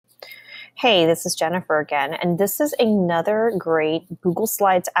Hey, this is Jennifer again, and this is another great Google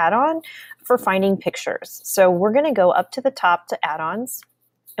Slides add-on for finding pictures. So we're going to go up to the top to add-ons,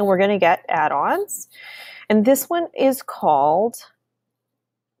 and we're going to get add-ons. And this one is called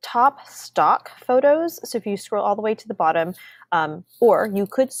Top Stock Photos. So if you scroll all the way to the bottom, or you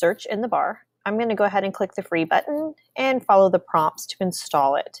could search in the bar, I'm going to go ahead and click the free button and follow the prompts to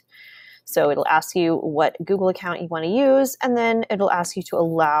install it. So it'll ask you what Google account you want to use, and then it'll ask you to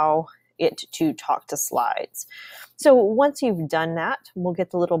allow it to talk to slides. So once you've done that, we'll get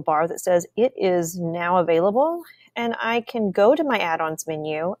the little bar that says it is now available, and I can go to my add-ons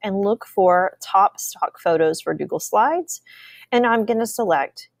menu and look for top stock photos for Google Slides, and I'm going to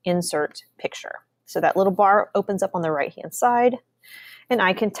select insert picture. So that little bar opens up on the right hand side, and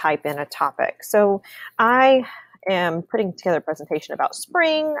I can type in a topic. So I am putting together a presentation about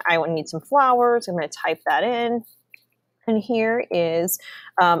spring. I need some flowers. I'm going to type that in. And here is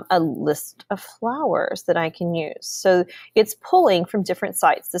a list of flowers that I can use. So it's pulling from different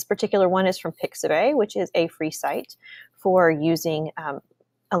sites. This particular one is from Pixabay, which is a free site for using,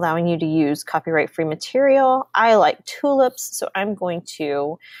 allowing you to use copyright-free material. I like tulips, so I'm going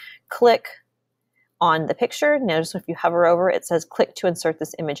to click on the picture. Notice if you hover over, it says click to insert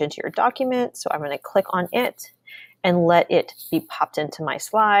this image into your document. So I'm going to click on it and let it be popped into my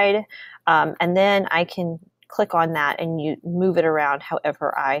slide. And then I can click on that and you move it around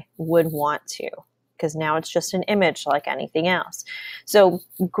however I would want to, because now it's just an image like anything else. So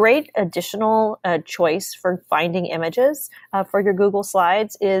great additional choice for finding images for your Google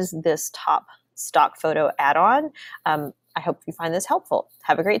Slides is this top stock photo add-on. I hope you find this helpful.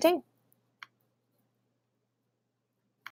 Have a great day.